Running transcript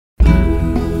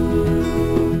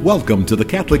Welcome to the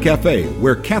Catholic Cafe,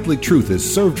 where Catholic truth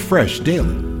is served fresh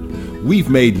daily. We've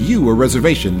made you a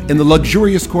reservation in the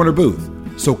luxurious corner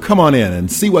booth, so come on in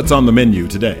and see what's on the menu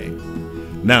today.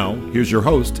 Now, here's your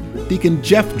host, Deacon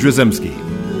Jeff Drzymski.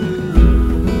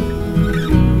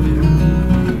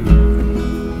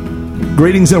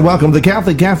 Greetings and welcome to the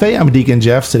Catholic Cafe. I'm Deacon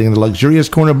Jeff, sitting in the luxurious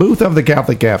corner booth of the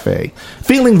Catholic Cafe.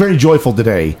 Feeling very joyful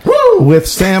today. Woo! With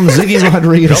Sam Ziggy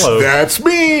Rodriguez. Hello. That's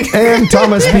me. And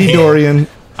Thomas P. Dorian.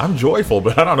 I'm joyful,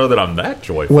 but I don't know that I'm that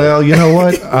joyful. Well, you know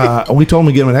what? We told him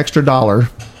to give him an extra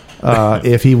 $1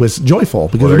 if he was joyful,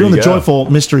 because we're doing the joyful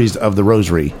mysteries of the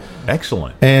Rosary.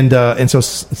 Excellent. And so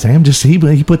Sam just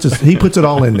he puts it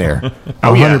all in there,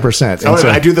 100%. Oh,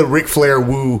 I do the Ric Flair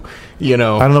woo. You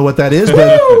know, I don't know what that is,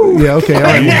 but yeah, okay. All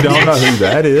right. You don't know who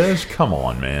that is? Come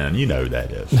on, man. You know who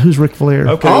that is. Who's Ric Flair?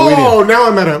 Okay. Now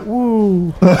I'm at a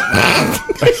woo.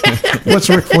 What's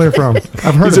Ric Flair from?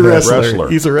 I've heard He's of a that.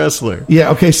 wrestler. He's a wrestler. Yeah.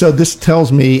 Okay. So this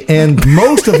tells me, and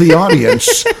most of the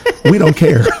audience, we don't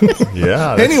care.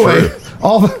 Yeah. That's Anyway, true.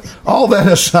 all that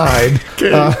aside,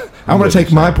 I'm going to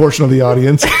take my portion of the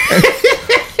audience,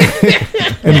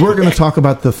 and we're going to talk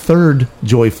about the third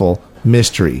joyful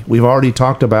mystery. We've already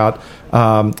talked about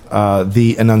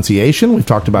the Annunciation. We've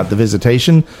talked about the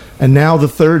Visitation, and now the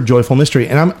third joyful mystery.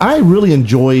 And I really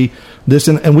enjoy this,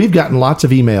 and we've gotten lots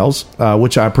of emails,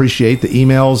 which I appreciate. The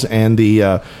emails and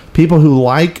the people who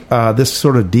like this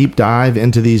sort of deep dive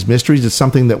into these mysteries. It's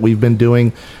something that we've been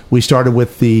doing. We started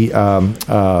with the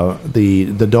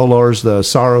Dolors, the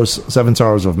Sorrows, Seven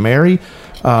Sorrows of Mary.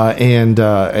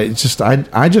 It's just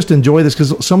I just enjoy this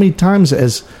because so many times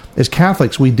as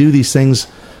Catholics we do these things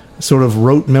sort of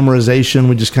rote memorization.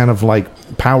 We just kind of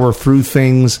like power through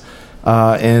things,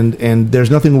 and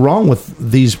there's nothing wrong with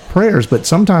these prayers, but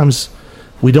sometimes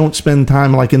we don't spend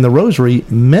time like in the Rosary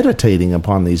meditating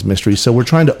upon these mysteries. So we're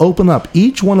trying to open up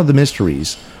each one of the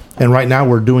mysteries, and right now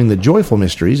we're doing the joyful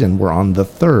mysteries, and we're on the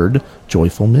third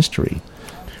joyful mystery.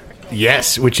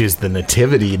 Yes, which is the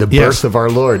Nativity, the birth of our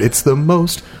Lord. It's the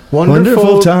most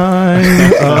wonderful time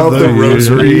of the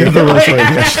Rosary. Of the Rosary,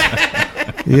 yes.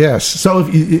 Yes. So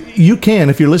if you can,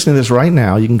 if you're listening to this right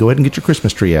now, you can go ahead and get your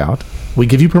Christmas tree out. We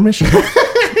give you permission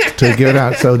to get it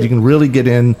out, so you can really get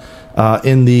in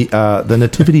the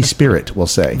nativity spirit, we'll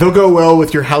say. They'll go well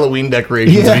with your Halloween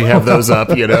decorations if you have those up,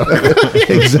 you know.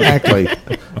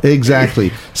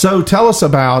 Exactly. So tell us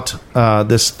about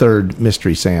this third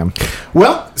mystery, Sam.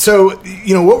 Well, so,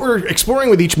 you know, what we're exploring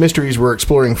with each mystery is we're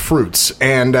exploring fruits.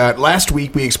 And last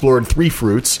week we explored 3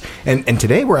 fruits, and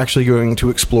today we're actually going to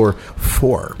explore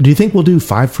 4. Do you think we'll do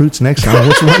 5 fruits next time? I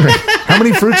was wondering, how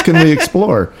many fruits can we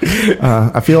explore?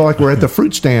 I feel like we're at the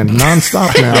fruit stand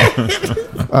nonstop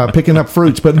now, picking up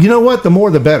fruits. But you know what? The more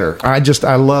the better. I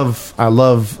love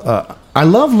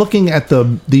looking at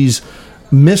these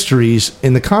mysteries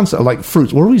in the concept, like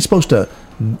fruits. What are we supposed to,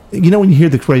 you know, when you hear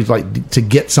the phrase like to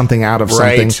get something out of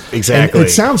something, right? Exactly. And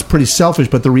it sounds pretty selfish,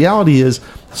 but the reality is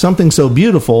something so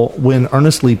beautiful when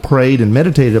earnestly prayed and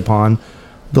meditated upon,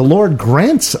 the Lord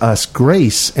grants us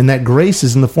grace, and that grace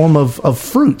is in the form of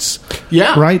fruits.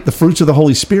 Yeah. Right? The fruits of the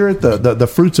Holy Spirit,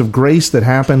 the fruits of grace that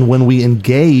happen when we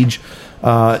engage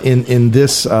in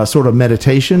this sort of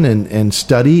meditation and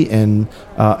study and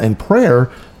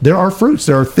prayer. There are fruits.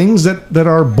 There are things that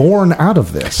are born out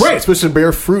of this. Right. It's supposed to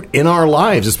bear fruit in our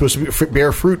lives. It's supposed to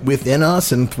bear fruit within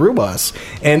us and through us.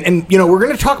 And you know, we're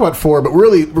going to talk about 4, but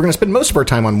really we're going to spend most of our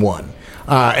time on 1.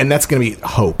 And that's going to be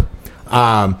hope.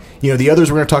 You know, the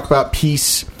others we're going to talk about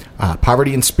peace,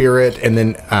 poverty and spirit, and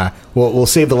then we'll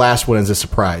save the last one as a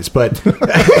surprise. But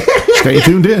stay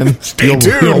tuned in.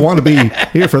 You'll want to be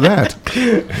here for that.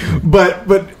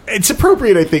 But it's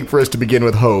appropriate, I think, for us to begin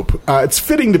with hope. It's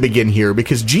fitting to begin here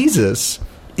because Jesus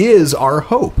is our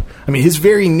hope. I mean, his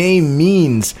very name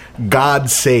means God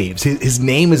saves. His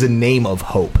name is a name of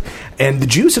hope. And the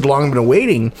Jews had long been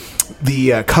awaiting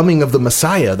the coming of the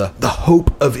Messiah, the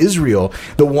hope of Israel,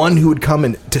 the one who would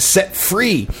come to set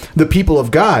free the people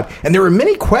of God. And there were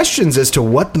many questions as to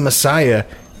what the Messiah,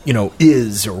 you know,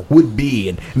 is or would be,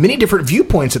 and many different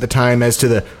viewpoints at the time as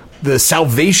to the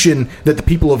salvation that the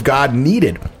people of God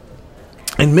needed.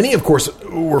 And many, of course,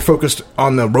 were focused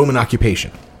on the Roman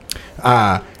occupation.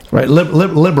 Right,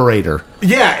 liberator.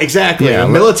 Yeah, exactly. Yeah, a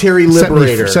military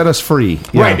liberator. Set us free.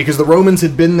 Yeah. Right, because the Romans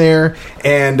had been there,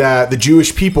 and the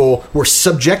Jewish people were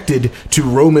subjected to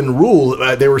Roman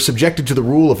rule. They were subjected to the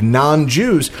rule of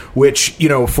non-Jews, which, you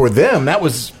know, for them, that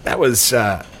was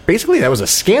basically that was a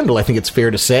scandal, I think it's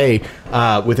fair to say,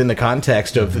 within the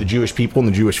context of the Jewish people and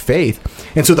the Jewish faith.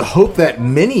 And so the hope that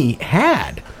many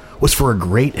had was for a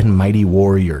great and mighty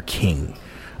warrior king.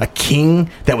 A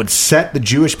king that would set the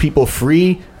Jewish people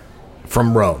free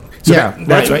from Rome. So yeah,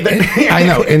 that's right. what I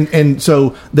know. And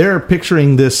so they're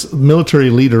picturing this military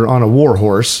leader on a war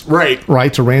horse,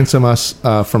 Right. to ransom us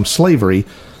from slavery.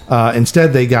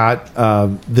 Instead, they got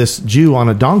this Jew on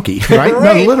a donkey, right?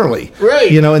 Right. No, literally.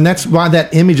 Right. And that's why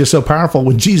that image is so powerful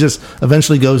when Jesus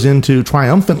eventually goes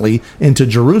triumphantly into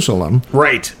Jerusalem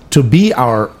Right. to be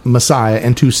our Messiah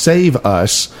and to save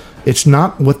us. It's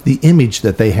not what the image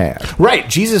that they had. Right.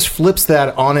 Jesus flips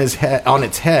that on its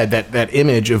head, that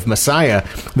image of Messiah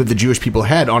that the Jewish people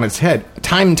had on its head,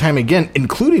 time and time again,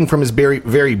 including from his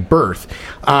very birth.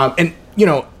 And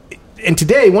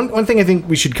today, one thing I think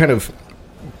we should kind of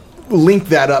link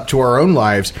that up to our own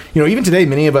lives. Even today,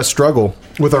 many of us struggle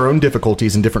with our own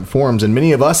difficulties in different forms, and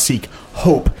many of us seek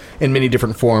hope in many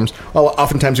different forms.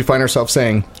 Oftentimes we find ourselves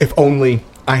saying, if only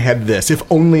I had this, if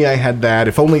only I had that,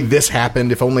 if only this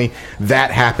happened, if only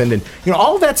that happened. And,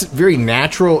 all of that's very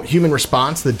natural human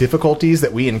response to the difficulties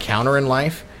that we encounter in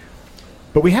life.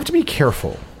 But we have to be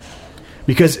careful,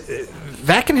 because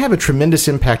that can have a tremendous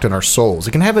impact on our souls.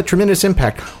 It can have a tremendous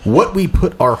impact what we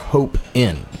put our hope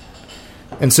in.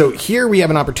 And so here we have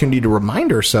an opportunity to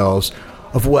remind ourselves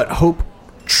of what hope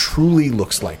truly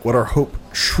looks like, what our hope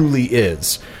truly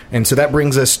is. And so that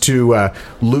brings us to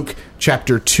Luke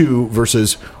chapter 2,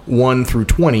 verses 1 through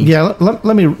 20. Yeah, let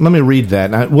me read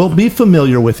that. We'll be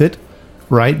familiar with it,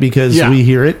 right? Because we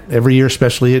hear it every year,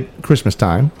 especially at Christmas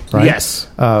time, right? Yes.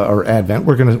 Or Advent.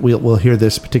 We'll hear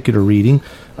this particular reading.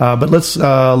 But let's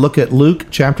look at Luke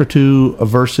chapter 2,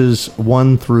 verses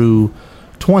 1 through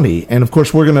 20. And of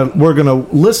course, we're gonna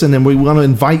listen, and we want to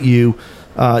invite you,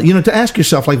 to ask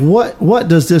yourself, like, what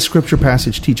does this scripture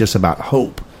passage teach us about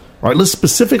hope? All right, let's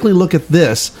specifically look at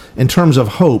this in terms of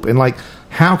hope, and like,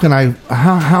 how can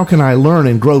I learn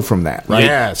and grow from that? Right.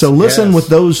 Yes, so listen with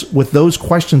those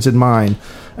questions in mind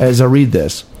as I read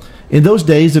this. In those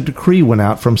days, a decree went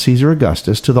out from Caesar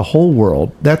Augustus to the whole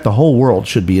world that the whole world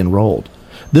should be enrolled.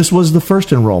 This was the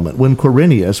first enrollment when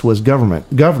Quirinius was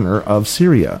governor of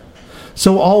Syria.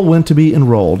 So all went to be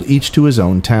enrolled, each to his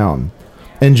own town.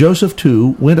 And Joseph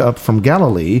too went up from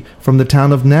Galilee, from the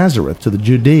town of Nazareth to the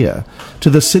Judea, to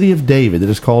the city of David that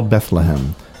is called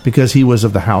Bethlehem, because he was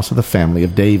of the house of the family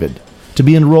of David, to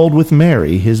be enrolled with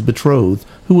Mary, his betrothed,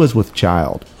 who was with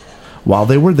child. While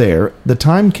they were there, the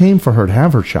time came for her to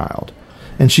have her child,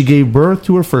 and she gave birth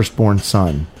to her firstborn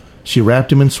son. She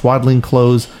wrapped him in swaddling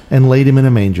clothes and laid him in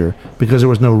a manger, because there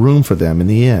was no room for them in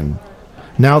the inn.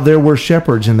 Now there were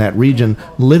shepherds in that region,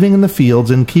 living in the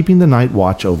fields and keeping the night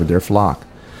watch over their flock.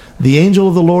 The angel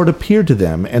of the Lord appeared to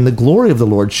them, and the glory of the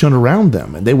Lord shone around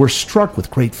them, and they were struck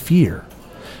with great fear.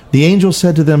 The angel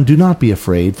said to them, "Do not be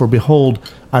afraid, for behold,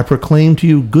 I proclaim to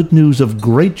you good news of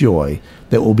great joy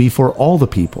that will be for all the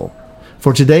people.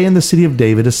 For today in the city of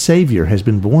David a Savior has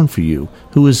been born for you,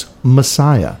 who is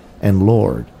Messiah and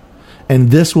Lord.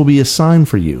 And this will be a sign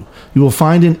for you. You will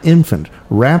find an infant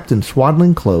wrapped in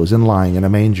swaddling clothes and lying in a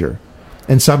manger."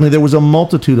 And suddenly there was a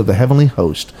multitude of the heavenly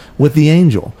host with the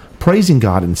angel, praising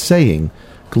God and saying,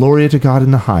 "Glory to God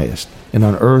in the highest, and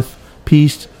on earth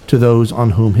peace to those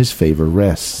on whom his favor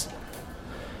rests."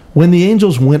 When the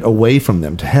angels went away from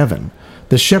them to heaven,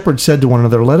 the shepherds said to one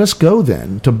another, "Let us go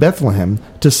then to Bethlehem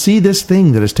to see this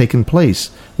thing that has taken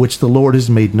place, which the Lord has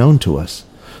made known to us."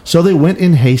 So they went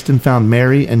in haste and found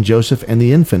Mary and Joseph and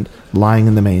the infant lying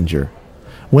in the manger.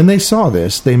 When they saw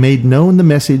this, they made known the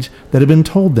message that had been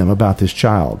told them about this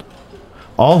child.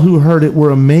 All who heard it were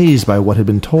amazed by what had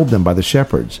been told them by the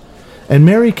shepherds. And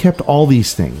Mary kept all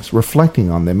these things,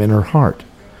 reflecting on them in her heart.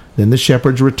 Then the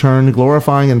shepherds returned,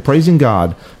 glorifying and praising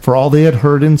God for all they had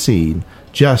heard and seen,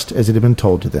 just as it had been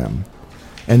told to them.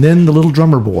 And then the little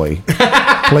drummer boy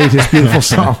played his beautiful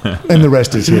song, and the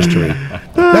rest is history.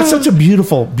 That's such a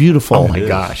beautiful, beautiful Oh my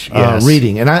gosh, yes.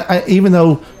 reading. And I even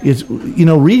though it's,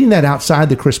 reading that outside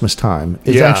the Christmas time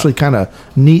is actually kind of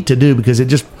neat to do, because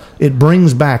it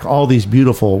brings back all these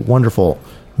beautiful, wonderful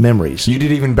memories. You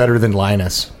did even better than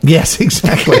Linus. Yes,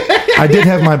 exactly. I did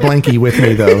have my blankie with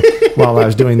me though while I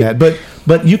was doing that,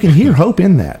 but you can hear hope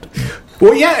in that.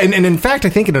 Well, yeah, and in fact, I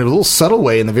think in a little subtle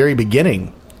way in the very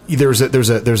beginning, there's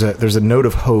a note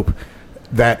of hope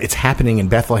that it's happening in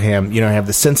Bethlehem. I have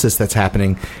the census that's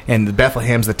happening, and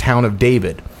Bethlehem's the town of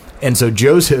David. And so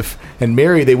Joseph and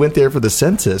Mary, they went there for the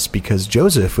census because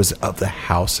Joseph was of the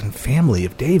house and family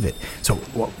of David. So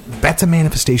that's a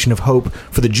manifestation of hope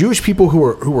for the Jewish people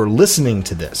who are listening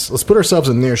to this. Let's put ourselves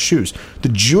in their shoes. The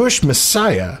Jewish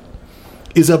Messiah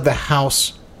is of the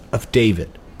house of David.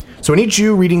 So any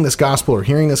Jew reading this gospel or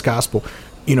hearing this gospel,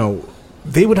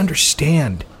 they would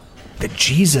understand that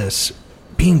Jesus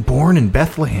being born in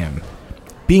Bethlehem,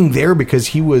 being there because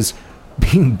he was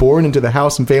being born into the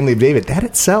house and family of David, that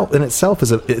itself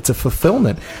is it's a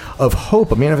fulfillment of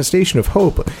hope, a manifestation of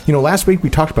hope. Last week we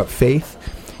talked about faith,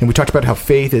 and we talked about how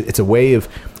faith, it's a way of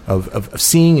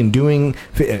seeing and doing.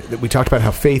 We talked about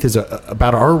how faith is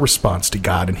about our response to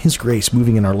God and His grace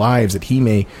moving in our lives that He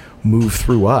may move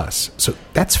through us. So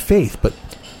that's faith. But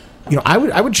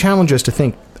I would challenge us to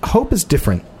think hope is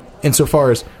different insofar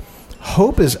as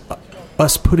hope is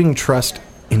us putting trust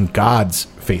in God's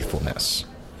faithfulness.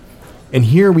 And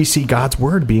here we see God's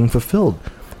word being fulfilled,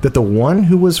 that the one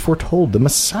who was foretold, the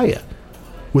Messiah,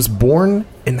 was born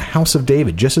in the house of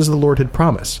David, just as the Lord had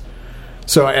promised.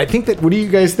 So I think that, what do you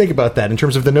guys think about that in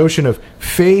terms of the notion of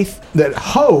faith, that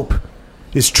hope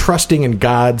is trusting in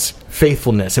God's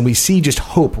faithfulness, and we see just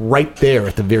hope right there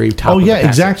at the very top. Oh of yeah, the passage.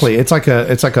 exactly. It's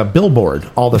like a billboard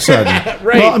all of a sudden.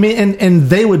 Right. Well, I mean, and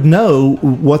they would know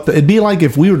it'd be like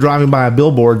if we were driving by a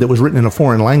billboard that was written in a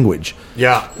foreign language.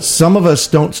 Yeah. Some of us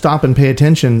don't stop and pay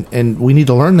attention, and we need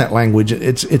to learn that language.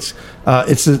 It's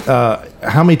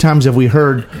how many times have we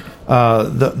heard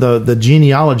the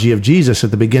genealogy of Jesus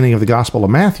at the beginning of the Gospel of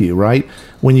Matthew? Right.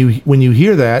 When you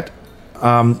hear that.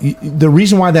 The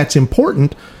reason why that's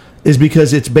important is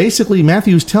because it's basically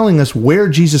Matthew's telling us where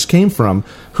Jesus came from,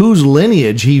 whose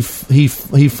lineage he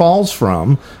falls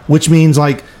from, which means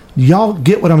like, y'all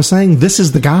get what I'm saying? This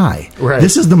is the guy. Right.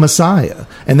 This is the Messiah.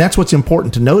 And that's what's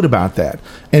important to note about that.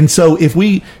 And so if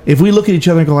we look at each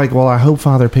other and go like, well, I hope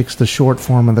Father picks the short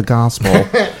form of the gospel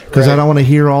because I don't want to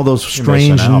hear all those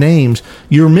strange names.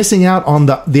 You're missing out on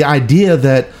the idea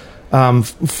that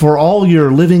for all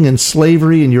you're living in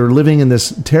slavery and you're living in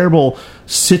this terrible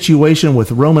situation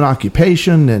with Roman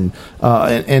occupation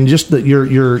and just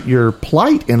your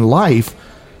plight in life,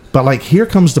 but like here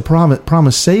comes the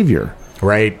promised Savior,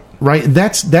 Right.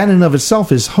 That in and of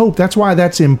itself is hope. That's why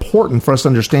that's important for us to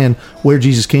understand where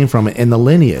Jesus came from and the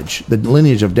lineage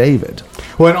of David.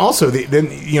 Well, and also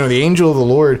the angel of the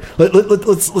Lord.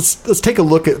 Let's take a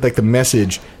look at like the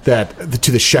message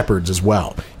to the shepherds as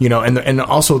well. And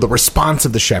also the response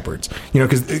of the shepherds.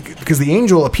 Because the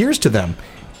angel appears to them,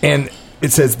 and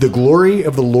it says the glory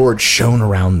of the Lord shone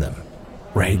around them.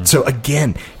 Right. Mm-hmm. So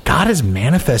again, God is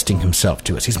manifesting Himself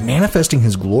to us. He's manifesting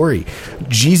His glory.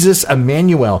 Jesus,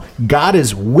 Emmanuel, God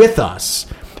is with us.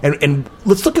 And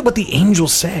let's look at what the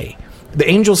angels say. The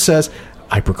angel says,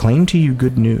 I proclaim to you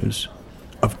good news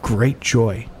of great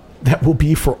joy that will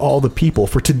be for all the people.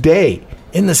 For today,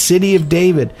 in the city of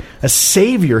David, a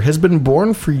Savior has been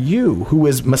born for you, who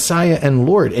is Messiah and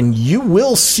Lord. And you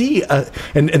will see,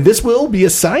 and this will be a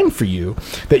sign for you,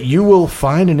 that you will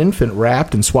find an infant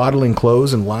wrapped in swaddling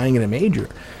clothes and lying in a manger.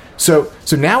 So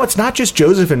now it's not just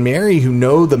Joseph and Mary who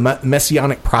know the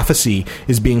messianic prophecy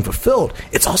is being fulfilled.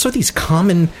 It's also these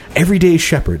common, everyday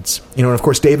shepherds. And of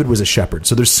course, David was a shepherd,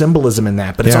 so there's symbolism in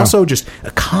that. But it's also just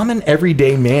a common,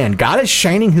 everyday man. God is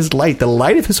shining His light, the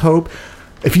light of His hope.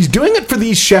 If He's doing it for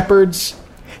these shepherds,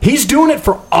 He's doing it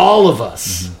for all of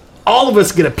us. Mm-hmm. All of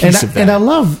us get a piece of that. And I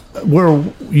love where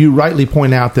you rightly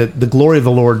point out that the glory of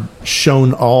the Lord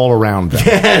shone all around them.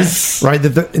 Yes. Right?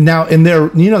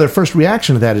 Their first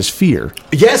reaction to that is fear.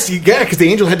 Yes, because the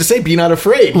angel had to say, be not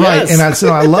afraid. Right. Yes.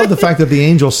 And I love the fact that the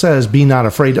angel says, be not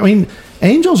afraid. I mean,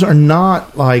 angels are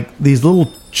not like these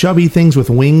little chubby things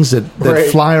with wings that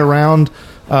fly around.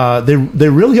 They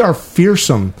really are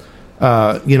fearsome,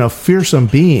 fearsome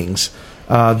beings.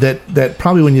 That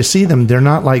probably when you see them, they're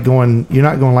not like going. You're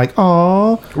not going like,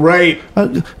 "Oh, right,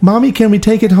 Mommy, can we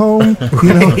take it home?"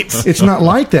 It's not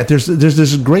like that. There's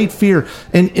this great fear,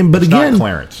 but it's again, not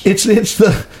Clarence. It's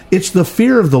the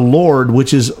fear of the Lord,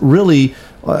 which is really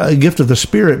a gift of the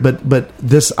Spirit. But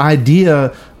this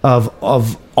idea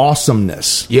of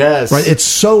awesomeness, yes, right? It's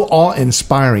so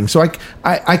awe-inspiring. So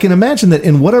I can imagine that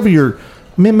in whatever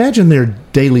imagine their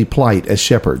daily plight as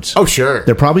shepherds. Oh, sure.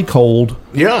 They're probably cold.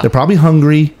 Yeah. They're probably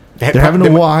hungry. They're having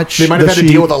to watch. They might have had to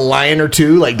deal with a lion or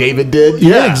two like David did.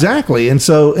 Yeah, exactly. And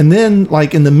then,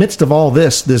 like, in the midst of all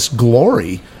this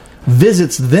glory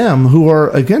visits them who are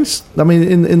against, I mean,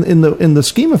 in the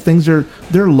scheme of things, they're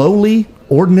lowly,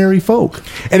 ordinary folk.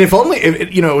 And if only,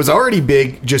 it was already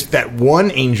big, just that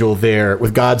one angel there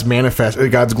with God's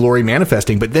glory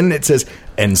manifesting. But then it says,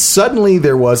 and suddenly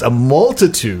there was a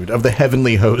multitude of the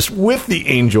heavenly host with the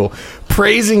angel,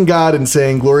 praising God and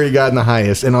saying, glory to God in the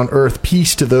highest, and on earth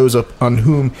peace to those on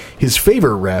whom His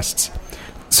favor rests.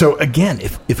 So again,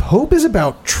 if hope is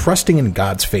about trusting in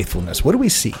God's faithfulness, what do we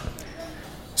see?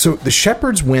 So the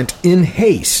shepherds went in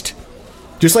haste.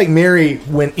 Just like Mary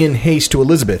went in haste to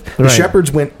Elizabeth, the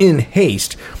shepherds went in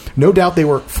haste. No doubt they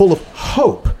were full of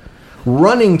hope.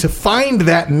 running to find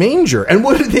that manger. And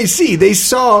what did they see? They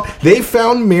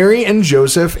found Mary and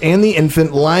Joseph and the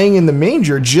infant lying in the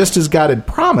manger just as God had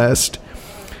promised.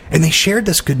 And they shared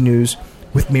this good news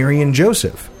with Mary and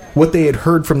Joseph, what they had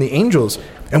heard from the angels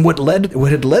and what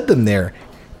had led them there.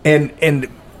 And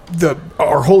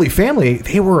our Holy Family,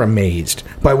 they were amazed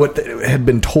by what had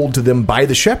been told to them by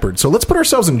the shepherds. So let's put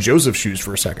ourselves in Joseph's shoes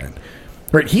for a second.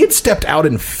 Right? He had stepped out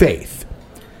in faith.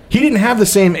 He didn't have the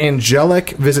same angelic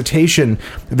visitation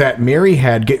that Mary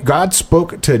had. God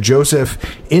spoke to Joseph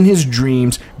in his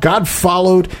dreams. Joseph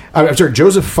followed,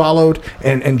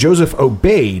 and Joseph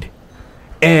obeyed.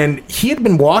 And he had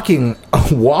been walking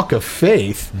a walk of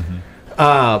faith,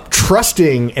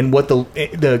 trusting in what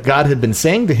the God had been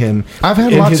saying to him. I've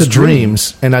had lots of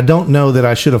dreams, and I don't know that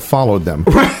I should have followed them.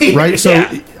 Right? So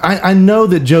I know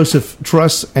that Joseph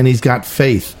trusts and he's got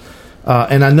faith.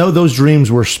 And I know those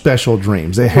dreams were special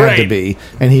dreams. They had to be,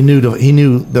 and he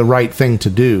knew the right thing to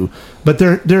do. But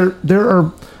there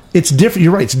are. It's different.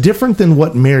 You're right. It's different than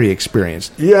what Mary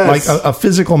experienced. Yes, like a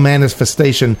physical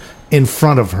manifestation in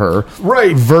front of her.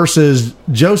 Right. Versus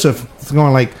Joseph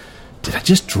going like, did I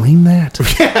just dream that?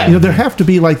 Yeah. There have to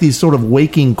be like these sort of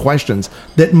waking questions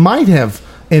that might have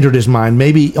entered his mind,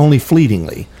 maybe only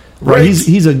fleetingly. Right.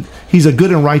 He's a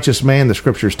good and righteous man, the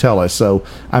scriptures tell us. So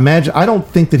I don't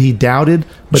think that he doubted,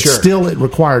 but still it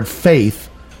required faith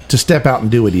to step out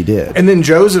and do what he did. And then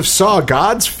Joseph saw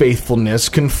God's faithfulness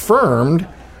confirmed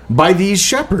by these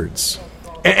shepherds.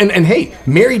 And hey,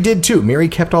 Mary did too. Mary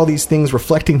kept all these things,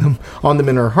 reflecting on them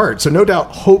in her heart. So no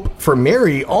doubt hope for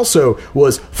Mary also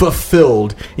was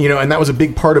fulfilled, and that was a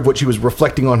big part of what she was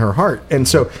reflecting on her heart. And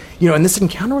so, in this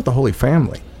encounter with the Holy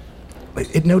Family,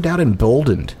 it no doubt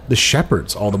emboldened the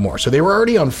shepherds all the more. So they were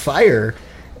already on fire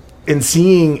in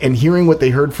seeing and hearing what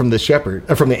they heard from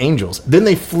from the angels. Then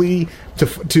they flee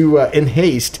in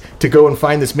haste to go and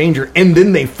find this manger, and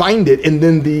then they find it, and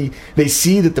then they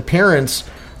see that the parents,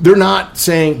 they're not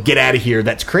saying, get out of here,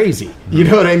 that's crazy. You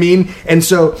know what I mean? And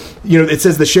so, it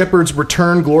says the shepherds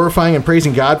returned glorifying and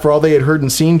praising God for all they had heard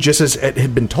and seen, just as it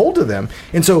had been told to them.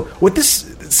 And so what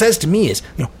this says to me is,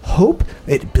 hope,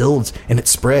 it builds and it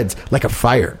spreads like a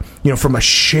fire, from a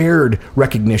shared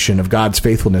recognition of God's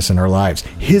faithfulness in our lives,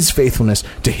 his faithfulness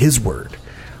to his word.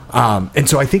 And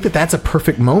so I think that that's a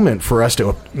perfect moment for us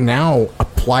to now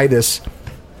apply this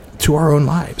to our own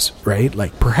lives, right?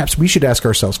 Like perhaps we should ask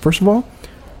ourselves, first of all,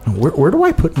 where do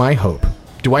I put my hope?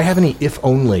 Do I have any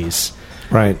if-onlys?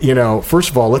 Right.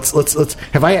 First of all, let's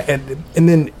have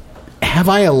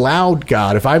I allowed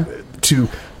God to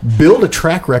build a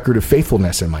track record of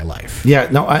faithfulness in my life? Yeah.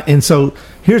 No. And so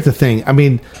here's the thing. I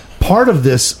mean, part of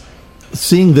this,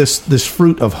 seeing this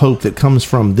fruit of hope that comes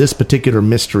from this particular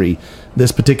mystery,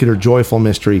 this particular joyful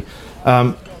mystery.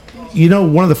 One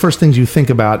of the first things you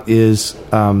think about is,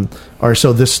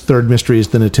 so this third mystery is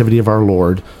the Nativity of our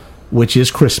Lord, which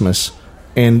is Christmas.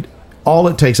 And all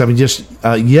it takes, just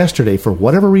yesterday, for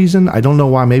whatever reason, I don't know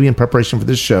why, maybe in preparation for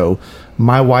this show,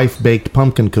 my wife baked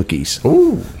pumpkin cookies.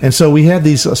 Ooh. And so we had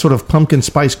these sort of pumpkin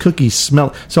spice cookies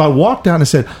smell. So I walked out and I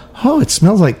said, oh, it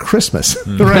smells like Christmas.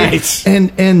 Right.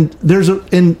 And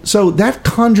so that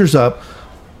conjures up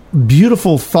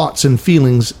beautiful thoughts and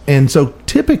feelings. And so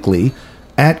typically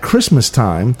at Christmas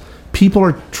time, people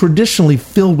are traditionally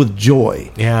filled with joy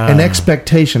and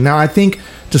expectation. Now, I think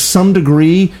to some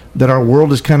degree that our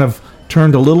world is kind of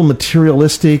turned a little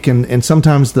materialistic, and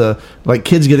sometimes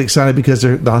kids get excited because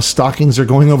the stockings are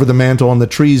going over the mantle and the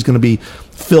tree is going to be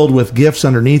filled with gifts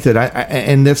underneath it.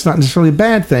 And that's not necessarily a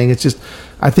bad thing. It's just,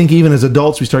 I think even as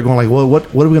adults we start going like, well, what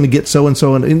are we going to get so and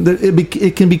so, and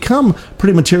it can become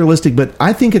pretty materialistic. But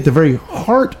I think at the very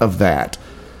heart of that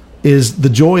is the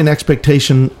joy and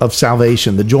expectation of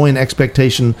salvation, the joy and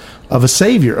expectation of a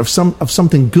Savior, of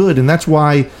something good, and that's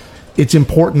why it's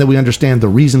important that we understand the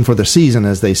reason for the season,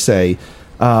 as they say.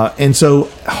 And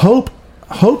so hope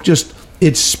just,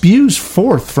 it spews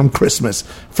forth from Christmas,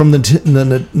 from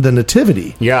the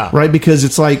nativity. Yeah. Right? Because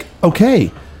it's like,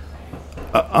 okay,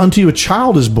 unto you a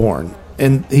child is born,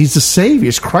 and he's the Savior,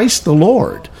 it's Christ the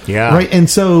Lord. Yeah. Right? And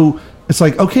so it's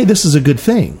like, okay, this is a good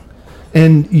thing.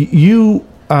 And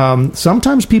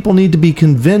sometimes people need to be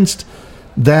convinced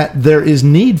that there is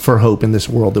need for hope in this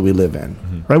world that we live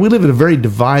in. Right? We live in a very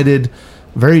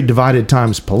divided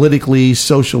times, politically,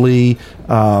 socially,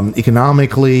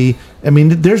 economically. I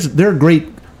mean, there are great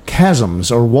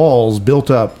chasms or walls built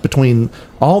up between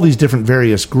all these different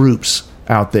various groups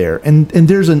out there, and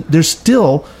there's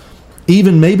still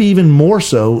maybe even more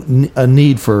so, a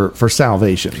need for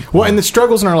salvation. Well, and the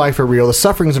struggles in our life are real. The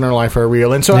sufferings in our life are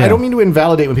real. And so I don't mean to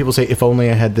invalidate when people say, if only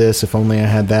I had this, if only I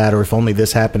had that, or if only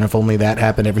this happened, if only that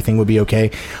happened, everything would be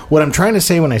okay. What I'm trying to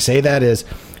say when I say that is,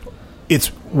 it's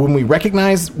when we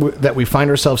recognize that we find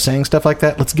ourselves saying stuff like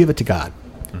that, let's give it to God.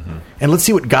 Mm-hmm. And let's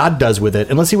see what God does with it.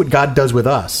 And let's see what God does with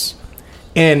us.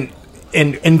 And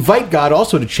invite God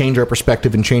also to change our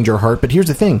perspective and change our heart. But here's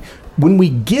the thing. When we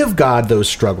give God those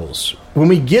struggles, when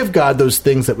we give God those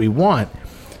things that we want,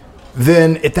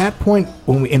 then at that point,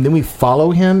 then we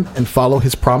follow him and follow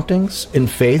his promptings in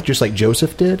faith, just like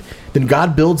Joseph did, then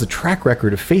God builds a track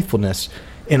record of faithfulness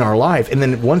in our life. And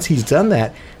then once he's done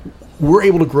that, we're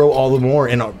able to grow all the more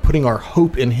in putting our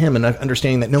hope in him and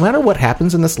understanding that no matter what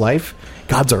happens in this life,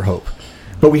 God's our hope.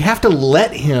 But we have to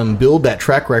let him build that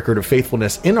track record of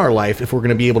faithfulness in our life if we're going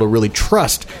to be able to really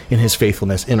trust in his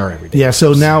faithfulness in our everyday lives.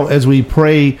 So now as we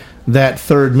pray that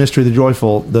third mystery,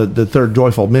 the third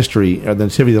joyful mystery, the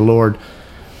Nativity of the Lord,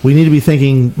 we need to be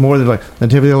thinking more than like,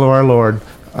 Nativity of our Lord,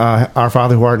 our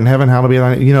Father who art in heaven, hallowed be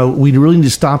thy name. We really need to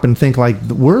stop and think like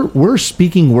we're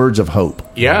speaking words of hope.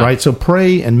 Yeah. Right? So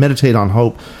pray and meditate on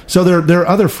hope. So there are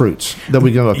other fruits that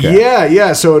we can look at.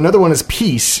 Yeah. So another one is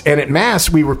peace. And at Mass,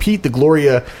 we repeat the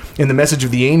Gloria in the message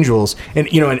of the angels. And,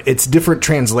 and it's different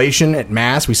translation at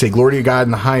Mass. We say, glory to God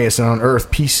in the highest, and on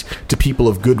earth, peace to people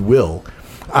of good will.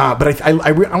 But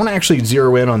I want to actually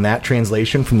zero in on that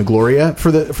translation from the Gloria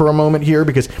for a moment here,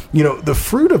 because the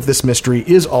fruit of this mystery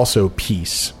is also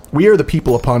peace. We are the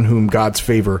people upon whom God's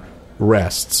favor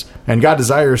rests, and God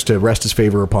desires to rest his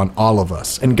favor upon all of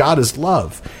us. And God is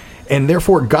love, and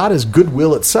therefore God is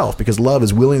goodwill itself, because love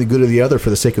is willing the good of the other for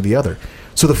the sake of the other.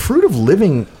 So the fruit of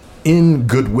living in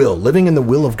goodwill, living in the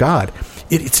will of God,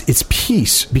 it's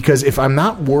peace, because if I'm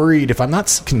not worried, if I'm not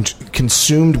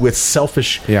consumed with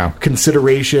selfish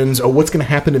considerations, what's going to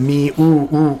happen to me,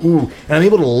 and I'm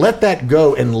able to let that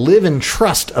go and live in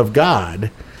trust of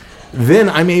God, then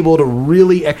I'm able to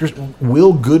really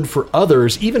will good for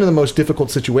others, even in the most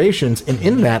difficult situations. And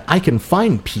in that, I can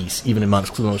find peace, even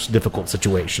amongst the most difficult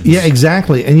situations. Yeah,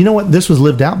 exactly. And you know what? This was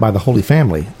lived out by the Holy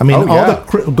Family. I mean,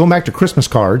 going back to Christmas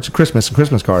cards, right?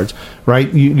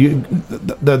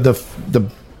 The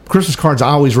Christmas cards, I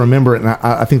always remember it, and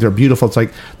I think they're beautiful. It's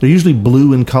like they're usually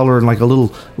blue in color, and like a little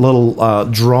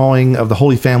drawing of the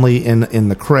Holy Family in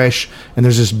the creche. And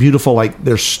there's this beautiful, like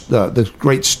there's the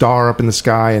great star up in the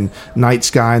sky and night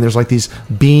sky, and there's like these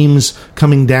beams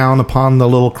coming down upon the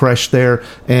little creche there,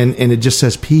 and it just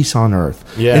says peace on earth.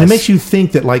 Yes. And it makes you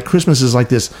think that like Christmas is like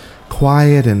this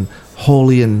quiet and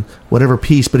holy and whatever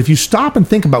peace. But if you stop and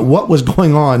think about what was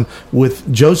going on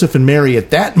with Joseph and Mary at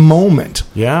that moment,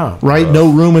 right?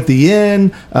 No room at the inn.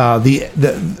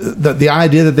 The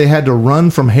idea that they had to run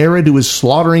from Herod, who was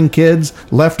slaughtering kids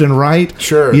left and right.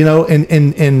 Sure.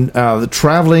 And the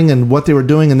traveling and what they were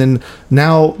doing, and then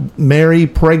now Mary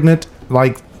pregnant,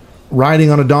 like riding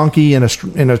on a donkey in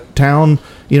a town.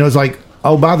 It's like,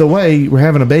 oh, by the way, we're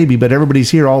having a baby, but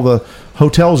everybody's here. All the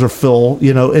hotels are full.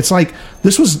 It's like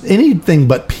this was anything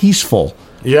but peaceful.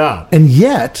 Yeah. And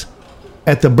yet,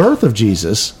 at the birth of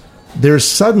Jesus, there's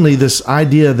suddenly this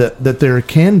idea that there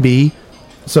can be,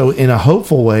 so in a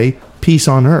hopeful way, peace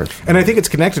on earth. And I think it's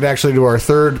connected actually to our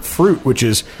third fruit, which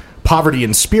is poverty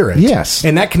in spirit. Yes.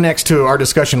 And that connects to our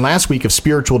discussion last week of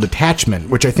spiritual detachment,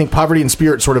 which I think poverty in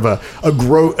spirit sort of a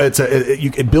growth.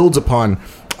 It builds upon.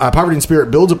 Poverty in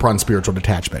spirit builds upon spiritual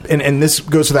detachment. And this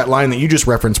goes to that line that you just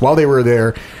referenced. While they were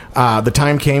there, the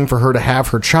time came for her to have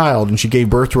her child, and she gave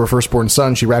birth to her firstborn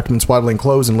son. She wrapped him in swaddling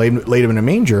clothes and laid him in a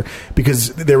manger,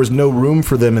 because there was no room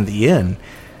for them in the inn.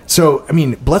 So, I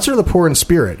mean, blessed are the poor in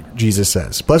spirit, Jesus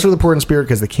says. Blessed are the poor in spirit,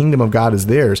 because the kingdom of God is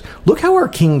theirs. Look how our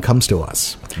King comes to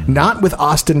us. Not with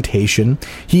ostentation.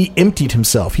 He emptied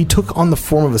himself. He took on the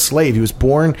form of a slave. He was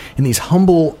born in these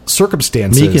humble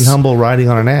circumstances. Meek and humble, riding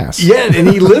on an ass. Yeah, and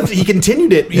he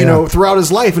continued it, throughout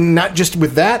his life. And not just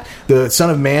with that, the Son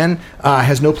of Man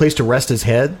has no place to rest his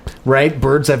head, right?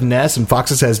 Birds have nests and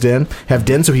foxes have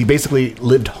dens. So he basically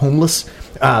lived homeless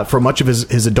for much of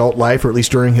his adult life, or at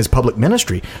least during his public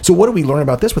ministry. So what do we learn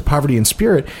about this with poverty in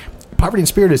spirit? Poverty in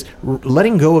spirit is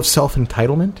letting go of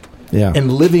self-entitlement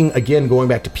and living, again, going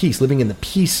back to peace, living in the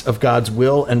peace of God's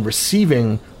will and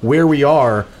receiving where we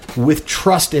are with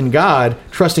trust in God,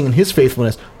 trusting in his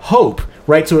faithfulness, hope,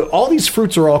 right? So all these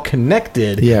fruits are all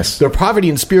connected. Yes. Their poverty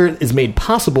in spirit is made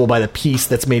possible by the peace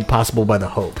that's made possible by the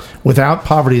hope. Without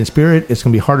poverty in spirit, it's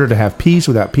going to be harder to have peace.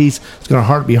 Without peace, it's going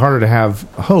to be harder to have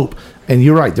hope. And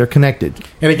you're right, they're connected.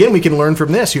 And again, we can learn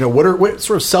from this. What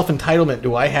sort of self-entitlement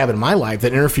do I have in my life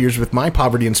that interferes with my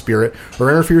poverty in spirit or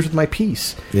interferes with my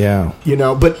peace? Yeah.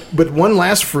 But one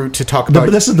last fruit to talk about.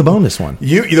 But this is the bonus one.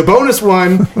 The bonus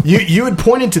one, you had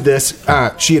pointed to this.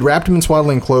 She had wrapped him in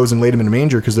swaddling clothes and laid him in a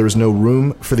manger because there was no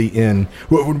room for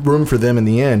them in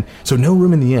the inn. So no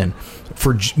room in the inn.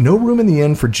 No room in the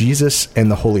inn for Jesus and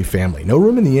the Holy Family. No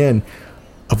room in the inn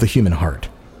of the human heart.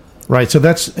 Right, so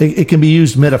it can be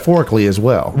used metaphorically as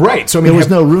well. Right. So there was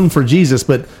no room for Jesus,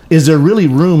 but is there really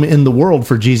room in the world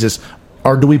for Jesus,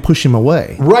 or do we push him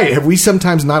away? Right. Have we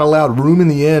sometimes not allowed room in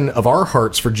the inn of our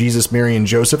hearts for Jesus, Mary, and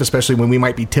Joseph, especially when we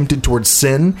might be tempted towards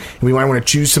sin, and we might want to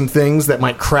choose some things that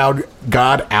might crowd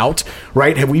God out,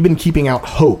 right? Have we been keeping out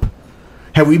hope?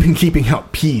 Have we been keeping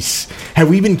out peace? Have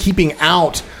we been keeping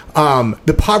out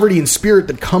the poverty in spirit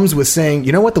that comes with saying,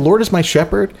 you know what, the Lord is my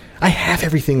shepherd. I have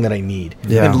everything that I need.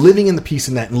 Yeah. And living in the peace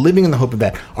in that and living in the hope of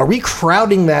that. Are we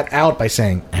crowding that out by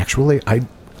saying, actually, I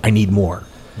need more?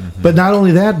 Mm-hmm. But not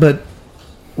only that, but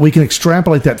we can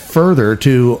extrapolate that further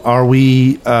to,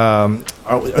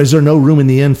 is there no room in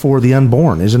the inn for the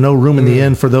unborn? Is there no room in the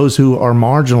inn for those who are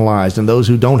marginalized and those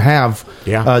who don't have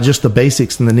just the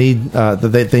basics and the need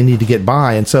that they need to get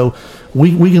by? And so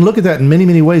we can look at that in many,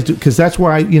 many ways, because that's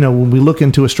why, when we look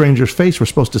into a stranger's face, we're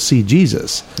supposed to see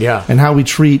Jesus. Yeah. And how we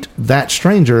treat that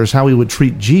stranger is how we would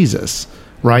treat Jesus,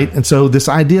 right? And so this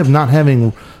idea of not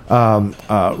having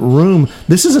room,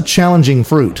 this is a challenging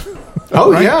fruit.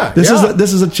 Oh, right? yeah. This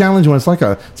is a challenge one. It's like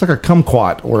a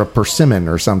kumquat or a persimmon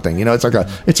or something.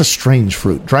 It's a strange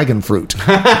fruit, dragon fruit.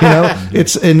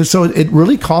 So it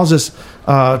really causes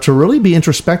us to really be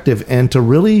introspective and to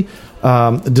really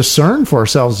discern for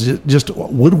ourselves. Just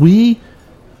would we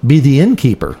be the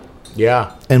innkeeper?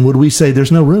 Yeah. And would we say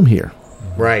there's no room here?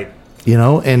 Right.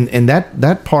 And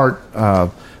that part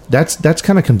that's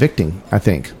kind of convicting, I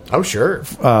think. Oh, sure.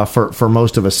 For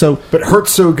most of us. But it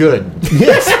hurts so good.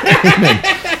 Yes. Amen.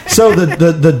 So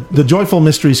the joyful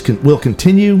mysteries will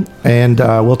continue, and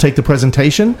we'll take the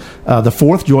presentation, the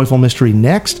fourth joyful mystery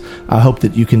next. I hope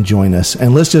that you can join us.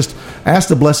 And let's just ask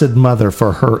the Blessed Mother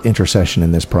for her intercession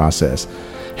in this process.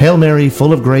 Hail Mary,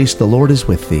 full of grace, the Lord is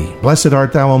with thee. Blessed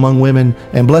art thou among women,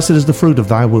 and blessed is the fruit of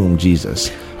thy womb,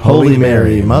 Jesus. Holy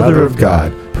Mary, Mother of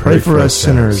God, pray for us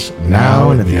sinners,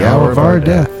 now and at the hour of our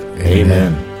death.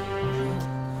 Amen.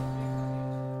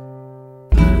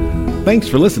 Thanks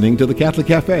for listening to the Catholic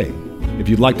Cafe. If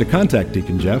you'd like to contact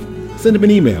Deacon Jeff, send him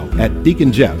an email at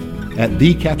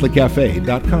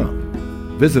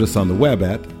deaconjeff@thecatholiccafe.com. Visit us on the web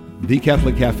at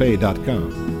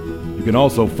thecatholiccafe.com. You can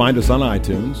also find us on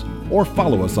iTunes or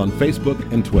follow us on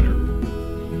Facebook and Twitter.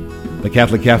 The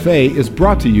Catholic Cafe is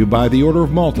brought to you by the Order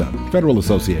of Malta, Federal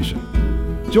Association.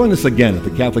 Join us again at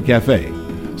the Catholic Cafe,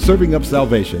 serving up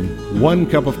salvation one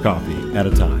cup of coffee at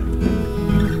a time.